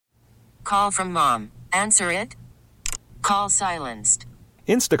Call from mom. Answer it. Call silenced.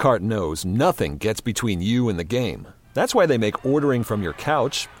 Instacart knows nothing gets between you and the game. That's why they make ordering from your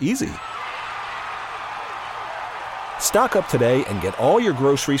couch easy. Stock up today and get all your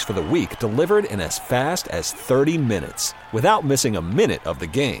groceries for the week delivered in as fast as 30 minutes without missing a minute of the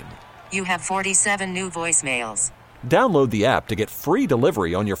game. You have 47 new voicemails. Download the app to get free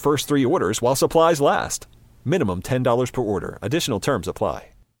delivery on your first 3 orders while supplies last. Minimum $10 per order. Additional terms apply.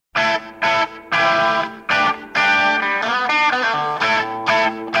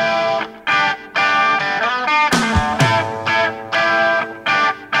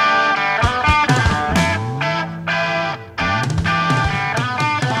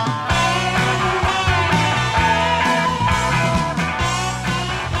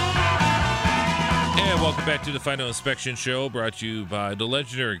 Back to the Final Inspection Show, brought to you by the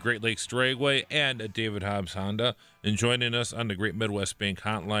legendary Great Lakes Dragway and David Hobbs Honda. And joining us on the Great Midwest Bank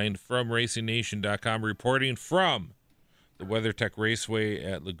Hotline from RacingNation.com, reporting from the WeatherTech Raceway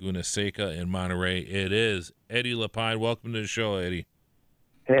at Laguna Seca in Monterey, it is Eddie Lapine. Welcome to the show, Eddie.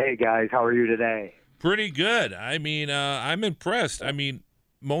 Hey, guys. How are you today? Pretty good. I mean, I'm impressed. I mean,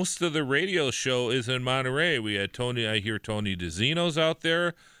 most of the radio show is in Monterey. We had Tony, I hear Tony DeZino's out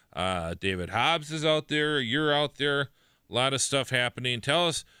there. David Hobbs is out there. You're out there. A lot of stuff happening. Tell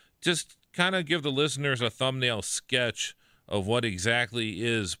us, just kind of give the listeners a thumbnail sketch of what exactly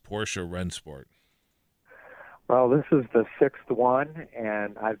is Porsche Rennsport. Well, this is the 6th one,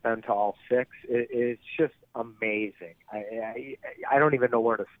 and I've been to all 6. It's just amazing. I don't even know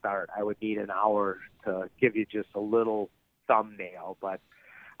where to start. I would need an hour to give you just a little thumbnail, but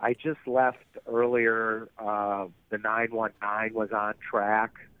I just left earlier. The 919 was on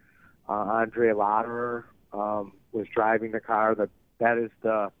track. Andre Lauderer was driving the car. That is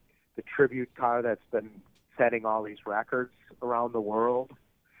the tribute car that's been setting all these records around the world.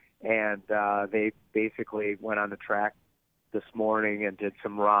 And they basically went on the track this morning and did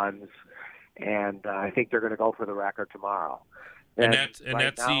some runs. And I think they're going to go for the record tomorrow. That's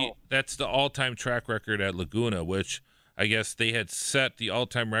the all-time track record at Laguna, which I guess they had set the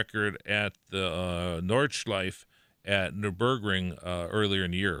all-time record at the Nordschleife at Nürburgring earlier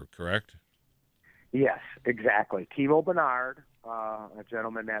in the year, correct? Yes, exactly. Timo Bernard, a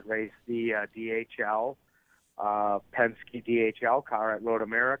gentleman that raced the DHL, Penske DHL car at Road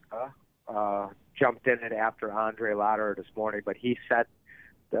America, jumped in it after Andre Lauderer this morning, but he set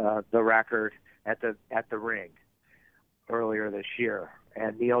the record at the ring earlier this year.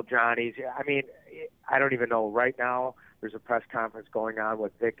 And Neil Johnny's, I mean, I don't even know. Right now, there's a press conference going on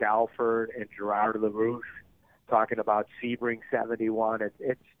with Vic Alford and Gerard LaRouche talking about Sebring 71.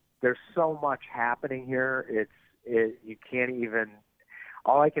 There's so much happening here. You can't even.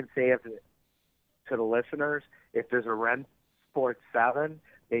 All I can say to the listeners, if there's a Rennsport 7,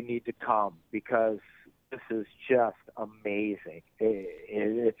 they need to come because this is just amazing.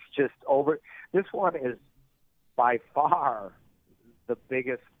 It's just over. This one is by far the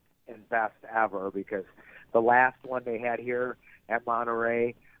biggest and best ever because the last one they had here at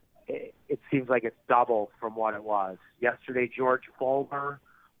Monterey, it seems like it's double from what it was. Yesterday, George Fulmer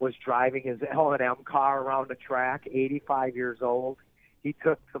was driving his L&M car around the track, 85 years old. He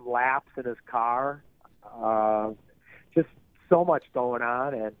took some laps in his car. Just so much going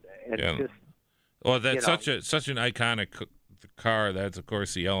on, and yeah. Just. Well, that's such an iconic car. That's of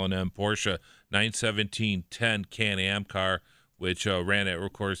course the L&M Porsche 917-10 Can-Am car, which ran at,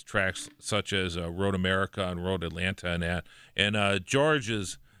 of course, tracks such as Road America and Road Atlanta and that. And George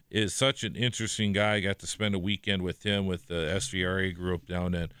is such an interesting guy. I got to spend a weekend with him with the SVRA group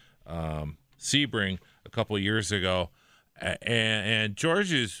down at Sebring a couple of years ago. And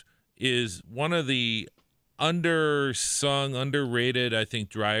George is one of the undersung, underrated, I think,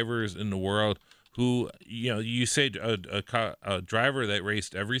 drivers in the world who, you say a driver that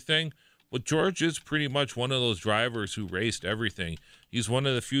raced everything. Well, George is pretty much one of those drivers who raced everything. He's one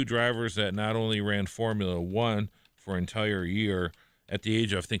of the few drivers that not only ran Formula One for an entire year at the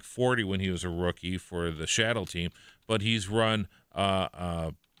age of, I think, 40 when he was a rookie for the Shadow team, but he's run,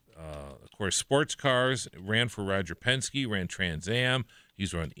 of course, sports cars, ran for Roger Penske, ran Trans Am,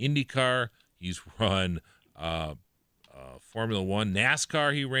 he's run IndyCar, he's run Formula One,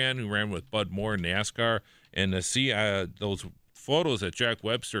 NASCAR he ran with Bud Moore in NASCAR, and to see those photos that Jack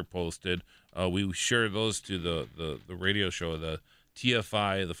Webster posted, we share those to the radio show, the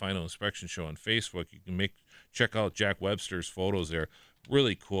TFI, the Final Inspection Show on Facebook. You can check out Jack Webster's photos there.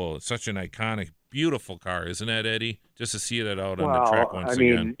 Really cool. It's such an iconic, beautiful car, isn't that, Eddie? Just to see that out on the track once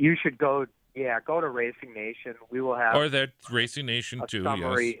again. I mean, you should go to Racing Nation. We will have or that Racing Nation too.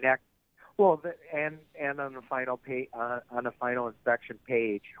 Summary yes. Well, and on the final on the final inspection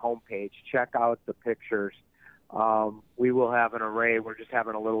page, homepage, check out the pictures. We will have an array. We're just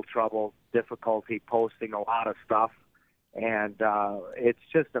having a little difficulty posting a lot of stuff, and it's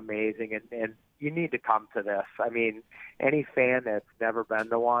just amazing. And you need to come to this. I mean, any fan that's never been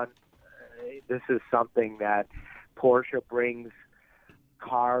to one, this is something that Porsche brings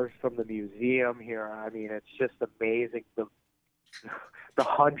cars from the museum here. I mean, it's just amazing. The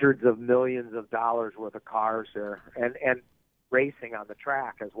hundreds of millions of dollars worth of cars here, and racing on the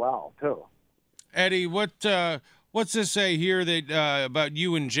track as well too. Eddie, what's this say here that about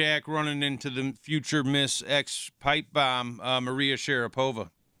you and Jack running into the future Miss X pipe bomb, Maria Sharapova?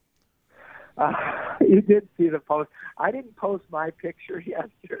 You did see the post. I didn't post my picture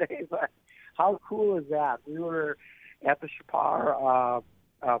yesterday, but how cool is that? We were at the Chapar.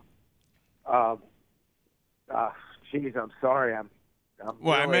 Geez, I'm sorry. I'm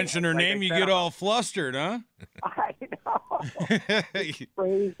well, really, I mentioned her like name, you get all flustered, huh? I know. It's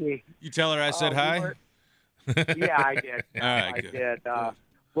crazy. You tell her I said hi? Yeah, I did. Right, I good. did.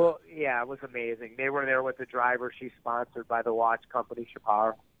 Well, yeah, it was amazing. They were there with the driver. She's sponsored by the watch company,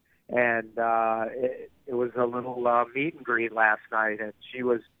 Chapar. And it was a little meet and greet last night, and she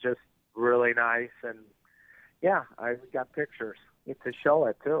was just really nice. And, yeah, I got pictures to show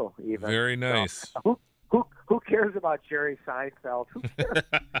it, too, even. Very nice. So, who cares about Jerry Seinfeld? Who cares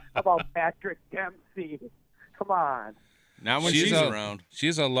about Patrick Dempsey? Come on. Not when she's around.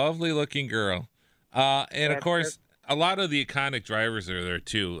 She's a lovely-looking girl. And, of course, a lot of the iconic drivers are there,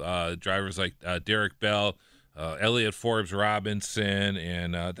 too. Drivers like Derek Bell, Elliott Forbes Robinson,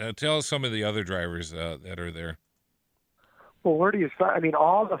 and tell us some of the other drivers that are there. Well, where do you start? I mean,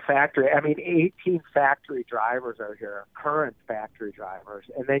 all the 18 factory drivers are here, current factory drivers.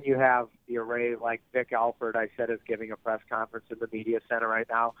 And then you have the array like Vic Alford, I said, is giving a press conference in the media center right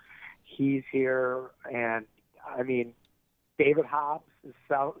now. He's here. And, I mean, David Hobbs is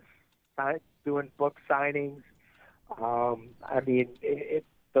doing book signings. I mean,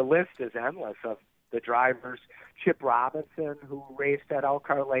 the list is endless of the drivers. Chip Robinson, who raced at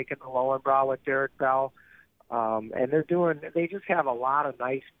Elkhart Lake in the Lowenbrow with Derek Bell. And they just have a lot of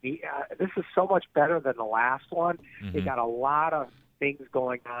nice, this is so much better than the last one. Mm-hmm. They got a lot of things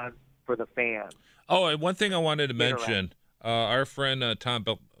going on for the fans. Oh, and one thing I wanted to mention, our friend Tom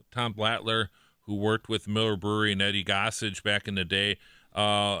Blattler, who worked with Miller Brewery and Eddie Gossage back in the day,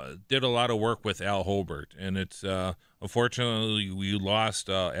 did a lot of work with Al Hobart. And it's, unfortunately, we lost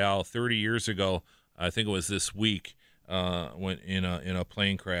Al 30 years ago. I think it was this week, when in a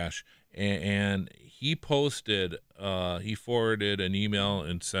plane crash. And he posted, he forwarded an email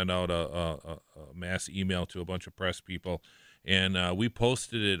and sent out a mass email to a bunch of press people. And we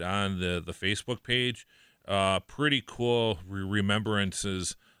posted it on the Facebook page. Pretty cool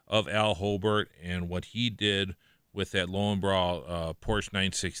remembrances of Al Hobart and what he did with that Lowenbrow Porsche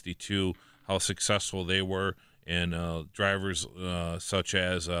 962, how successful they were, and drivers such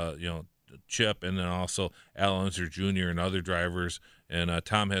as, Chip, and then also Al Unser Jr. and other drivers. And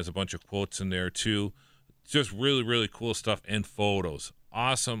Tom has a bunch of quotes in there, too. Just really, really cool stuff and photos.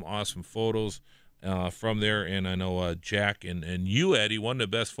 Awesome, awesome photos from there. And I know Jack and you, Eddie, one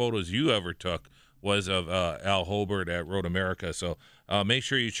of the best photos you ever took was of Al Hobart at Road America. So make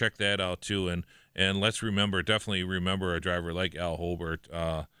sure you check that out, too. And let's definitely remember a driver like Al Hobart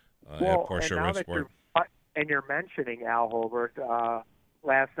at Porsche Rennsport. And you're mentioning Al Hobart.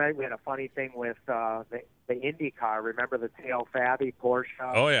 Last night we had a funny thing with the IndyCar. Remember the Teo Fabi Porsche?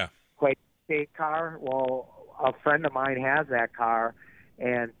 Oh, yeah. Quake State car? Well, a friend of mine has that car,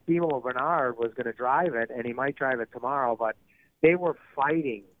 and Timo Bernard was going to drive it, and he might drive it tomorrow, but they were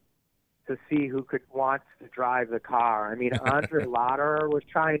fighting to see who wants to drive the car. I mean, Andre Lauder was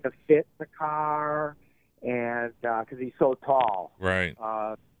trying to fit the car, and because he's so tall. Right.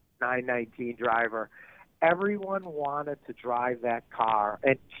 919 driver. Everyone wanted to drive that car,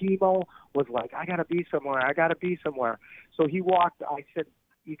 and Timo was like, I got to be somewhere. So he walked. I said,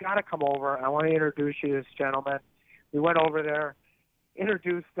 you got to come over. I want to introduce you to this gentleman. We went over there,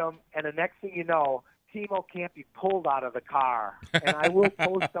 introduced him, and the next thing you know, Timo can't be pulled out of the car. And I will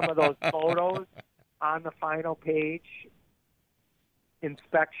post some of those photos on the final page,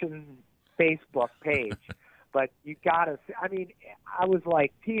 inspection Facebook page. But you got to – I mean, I was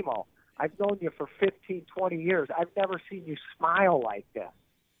like, Timo, I've known you for 15, 20 years. I've never seen you smile like this,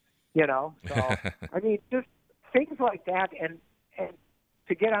 So, I mean, just things like that. And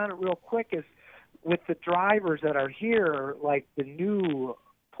to get on it real quick is with the drivers that are here, like the new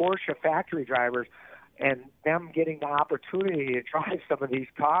Porsche factory drivers, and them getting the opportunity to drive some of these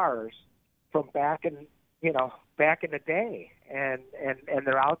cars from back in back in the day, and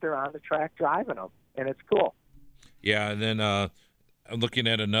they're out there on the track driving them, and it's cool. Yeah, and then I'm looking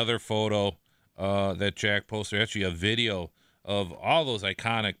at another photo that Jack posted, actually a video of all those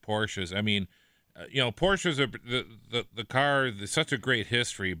iconic Porsches. I mean, Porsches are the car. There's such a great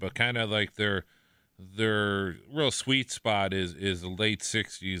history, but kind of like their real sweet spot is the late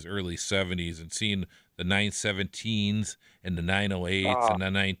 '60s, early '70s, and seeing the 917s and the 908s and the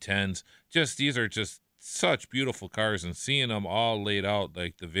 910s. These are just such beautiful cars, and seeing them all laid out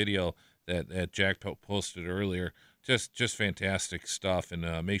like the video that Jack posted earlier. Just fantastic stuff,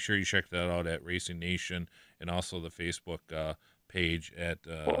 and make sure you check that out at Racing Nation and also the Facebook page at.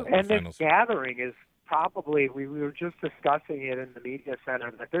 And this gathering is probably, we were just discussing it in the media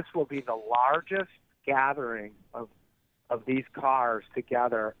center, that this will be the largest gathering of these cars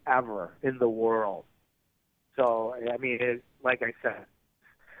together ever in the world. So I mean, like I said,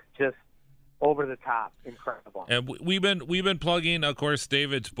 just over the top, incredible. And we've been plugging, of course,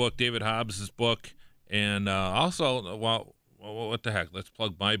 David Hobbs' book. And also, well, what the heck? Let's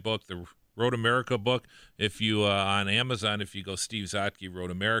plug my book, the Road America book. If you on Amazon, if you go Steve Zotke,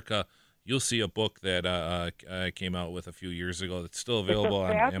 Road America, you'll see a book that I came out with a few years ago that's still available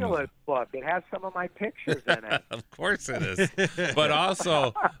on Amazon. It's a fabulous book. It has some of my pictures in it. Of course it is. But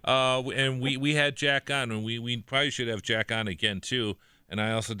also, and we had Jack on, and we probably should have Jack on again too. And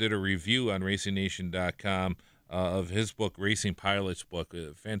I also did a review on RacingNation.com of his book, Racing Pilot's book,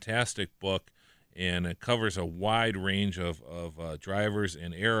 a fantastic book. And it covers a wide range of drivers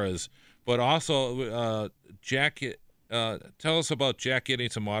and eras. But also, Jack, tell us about Jack getting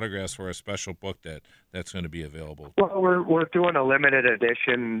some autographs for a special book that's going to be available. Well, we're doing a limited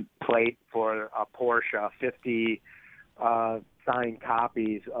edition plate for a Porsche, 50 signed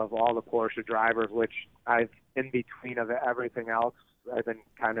copies of all the Porsche drivers, which I've, in between of everything else, I've been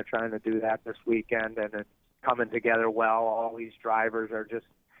kind of trying to do that this weekend, and it's coming together well. All these drivers are just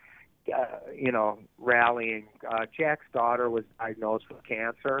rallying. Jack's daughter was diagnosed with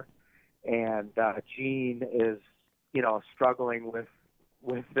cancer, and Jean is, struggling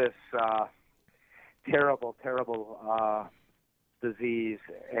with this terrible disease.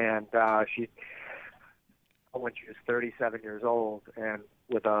 And when she was 37 years old, and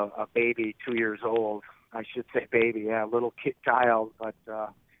with a baby 2 years old, I should say baby, yeah, little child. But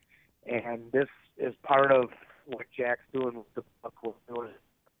and this is part of what Jack's doing with the book. We're doing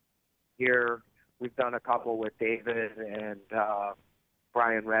here. We've done a couple with David and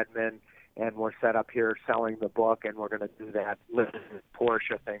Brian Redmond, and we're set up here selling the book, and we're going to do that limited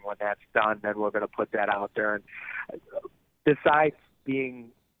Porsche thing when that's done. Then we're going to put that out there. And besides being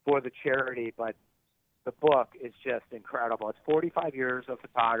for the charity, but the book is just incredible. It's 45 years of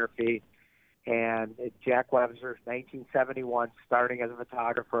photography, and Jack Webster's 1971, starting as a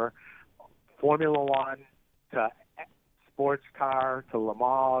photographer, Formula One to sports car to Le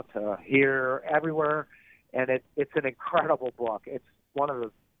Mans to here, everywhere, and it's an incredible book. It's one of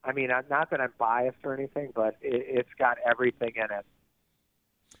the, not that I'm biased or anything, but it's got everything in it.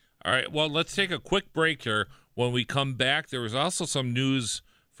 All right, well, let's take a quick break here. When we come back, there was also some news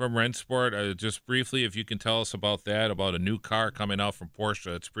from Rennsport. Just briefly, if you can tell us about that, about a new car coming out from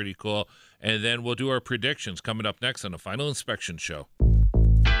Porsche. It's pretty cool. And then we'll do our predictions coming up next on the Final Inspection Show.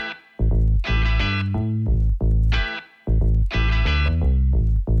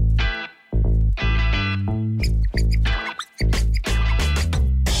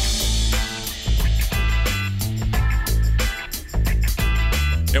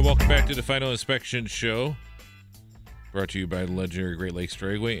 And welcome back to the Final Inspection Show, brought to you by the legendary Great Lakes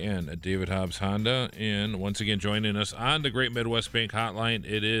Dragway and David Hobbs Honda. And once again, joining us on the Great Midwest Bank Hotline,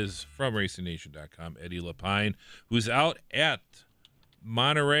 it is from RacingNation.com, Eddie Lapine, who's out at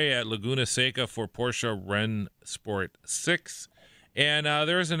Monterey at Laguna Seca for Porsche Rennsport 6. And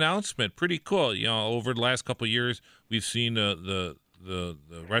there's an announcement, pretty cool. Over the last couple of years, we've seen the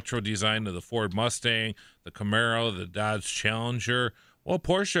retro design of the Ford Mustang, the Camaro, the Dodge Challenger. Well,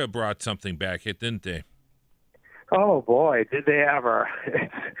 Porsche brought something back, didn't they? Oh boy, did they ever!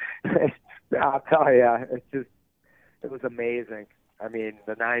 I'll tell you, it was amazing. The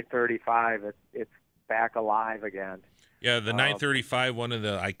 935, it's back alive again. Yeah, the 935, one of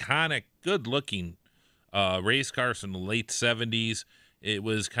the iconic, good-looking race cars from the late 70s. It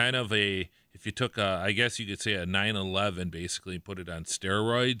was kind of if you took I guess you could say a 911, basically, put it on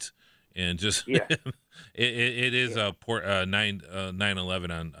steroids. And just it is a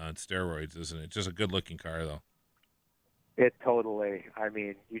 911 on steroids, isn't it? Just a good looking car, though. It totally. I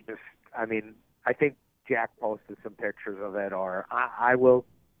think Jack posted some pictures of it, or I will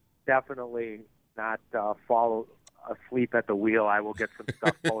definitely not follow asleep at the wheel, I will get some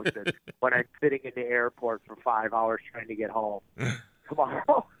stuff posted when I'm sitting in the airport for 5 hours trying to get home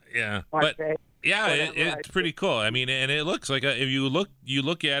tomorrow. Yeah, but yeah, it's pretty cool. I mean, and it looks like if you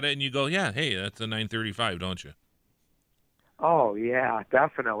look at it and you go, yeah, hey, that's a 935, don't you? Oh yeah,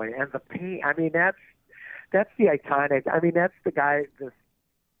 definitely. And the paint. I mean, that's the iconic. I mean, that's the guy.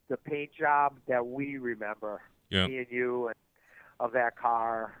 The paint job that we remember. Yeah. Me and you, and of that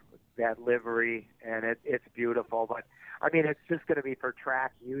car, that livery, and it's beautiful. But I mean, it's just going to be for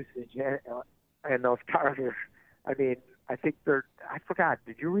track usage, and those cars are. I mean, I think I forgot.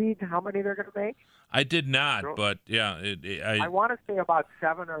 Did you read how many they're going to make? I did not, but yeah, I want to say about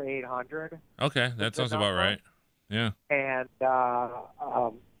 700 or 800. Okay, that sounds about right. Yeah. And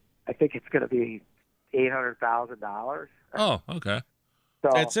I think it's going to be $800,000. Oh, okay. So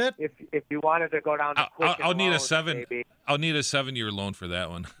that's it. If you wanted to go down the quick, I'll need loan, a 7. maybe. I'll need a 7-year loan for that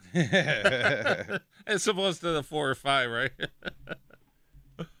one. As opposed to the 4 or 5, right?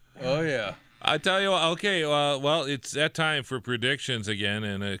 Oh yeah. I tell you what, okay, well, it's that time for predictions again,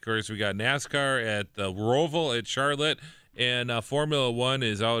 and of course we got NASCAR at Roval at Charlotte, and Formula One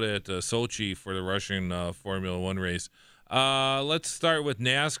is out at Sochi for the Russian Formula One race. Let's start with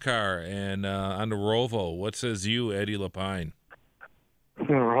NASCAR and on the Roval. What says you, Eddie Lapine?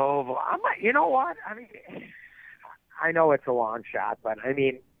 Roval. You know what? I mean, I know it's a long shot, but I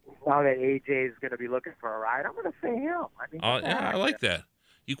mean, now that AJ is going to be looking for a ride, I'm going to say him. I mean, yeah, I like that.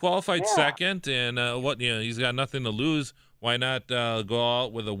 He qualified second, and he's got nothing to lose. Why not go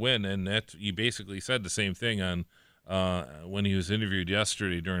out with a win? And that he basically said the same thing on when he was interviewed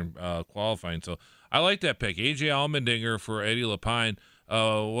yesterday during qualifying. So I like that pick, AJ Allmendinger for Eddie Lapine.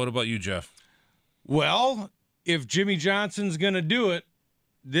 What about you, Jeff? Well, if Jimmy Johnson's going to do it,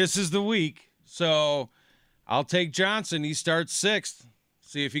 this is the week. So I'll take Johnson. He starts 6th.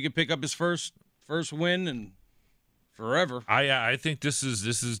 See if he can pick up his first win and forever. I think this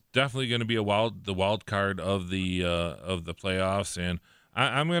is definitely going to be the wild card of the playoffs, and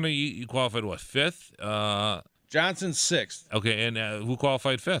I'm going to qualified 5th. Johnson's 6th. Okay, and who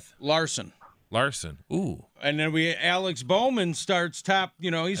qualified 5th? Larson. Ooh. And then Alex Bowman starts top.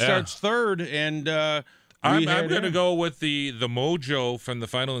 He starts 3rd, and I'm going to go with the mojo from the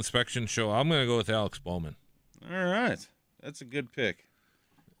final inspection show. I'm going to go with Alex Bowman. All right, that's a good pick.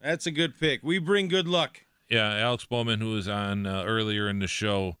 We bring good luck. Yeah, Alex Bowman, who was on earlier in the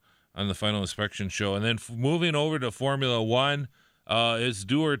show on the final inspection show. And then moving over to Formula One, it's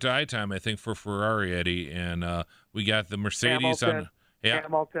do or die time, I think, for Ferrari, Eddie. And we got the Mercedes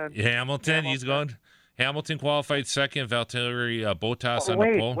Hamilton. He's going. Hamilton qualified 2nd. Valtteri Bottas on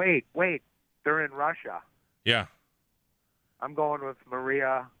the pole. Wait. They're in Russia. Yeah. I'm going with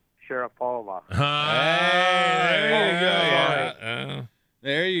Maria Sharapova. Hey, there you go. Yeah.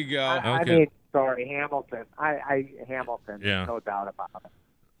 There you go. I mean, sorry, Hamilton. Hamilton. Yeah. No doubt about it.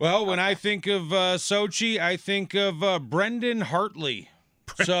 Well, when I think of Sochi, I think of Brendan Hartley.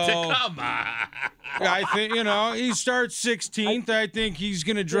 So come on. I think he starts 16th. I think he's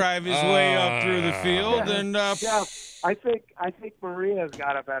going to drive his way up through the field, and I think Maria's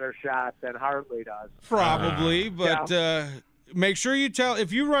got a better shot than Hartley does. Probably, but make sure you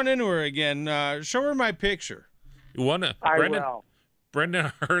if you run into her again, show her my picture. You want to? I will.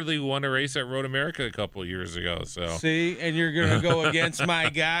 Brendan Hartley won a race at Road America a couple of years ago. So see, and you're gonna go against my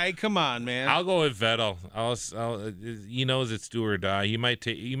guy. Come on, man. I'll go with Vettel. He knows it's do or die. He might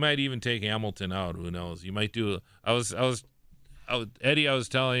even take Hamilton out. Who knows? You might do. Eddie. I was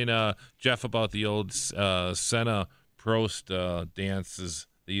telling Jeff about the old Senna Prost dances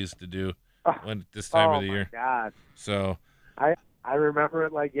they used to do this time of the year. Oh my God! So I remember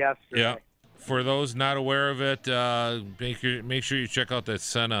it like yesterday. Yeah. For those not aware of it, make sure you check out that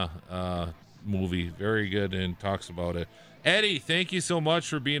Senna movie. Very good and talks about it. Eddie, thank you so much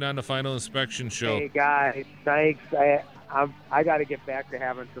for being on the final inspection show. Hey guys, thanks. I got to get back to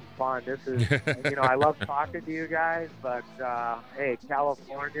having some fun. This is, I love talking to you guys, but hey,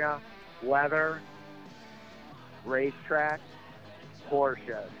 California, weather, racetrack,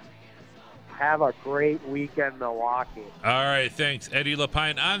 Porsches. Have a great weekend, Milwaukee. All right, thanks. Eddie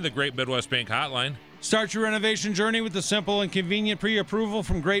Lapine on the Great Midwest Bank Hotline. Start your renovation journey with the simple and convenient pre-approval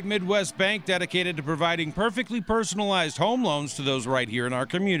from Great Midwest Bank, dedicated to providing perfectly personalized home loans to those right here in our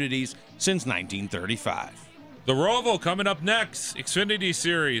communities since 1935. The Roval coming up next. Xfinity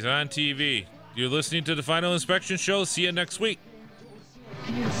Series on TV. You're listening to the Final Inspection Show. See you next week.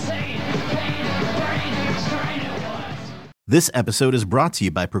 This episode is brought to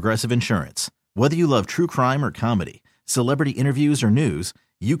you by Progressive Insurance. Whether you love true crime or comedy, celebrity interviews or news,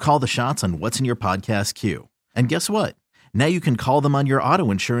 you call the shots on what's in your podcast queue. And guess what? Now you can call them on your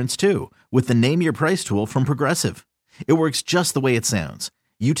auto insurance too with the Name Your Price tool from Progressive. It works just the way it sounds.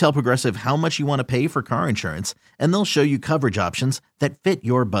 You tell Progressive how much you want to pay for car insurance, and they'll show you coverage options that fit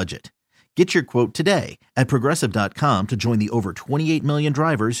your budget. Get your quote today at Progressive.com to join the over 28 million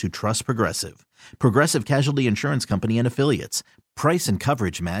drivers who trust Progressive. Progressive Casualty Insurance Company and Affiliates. Price and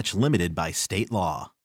coverage match limited by state law.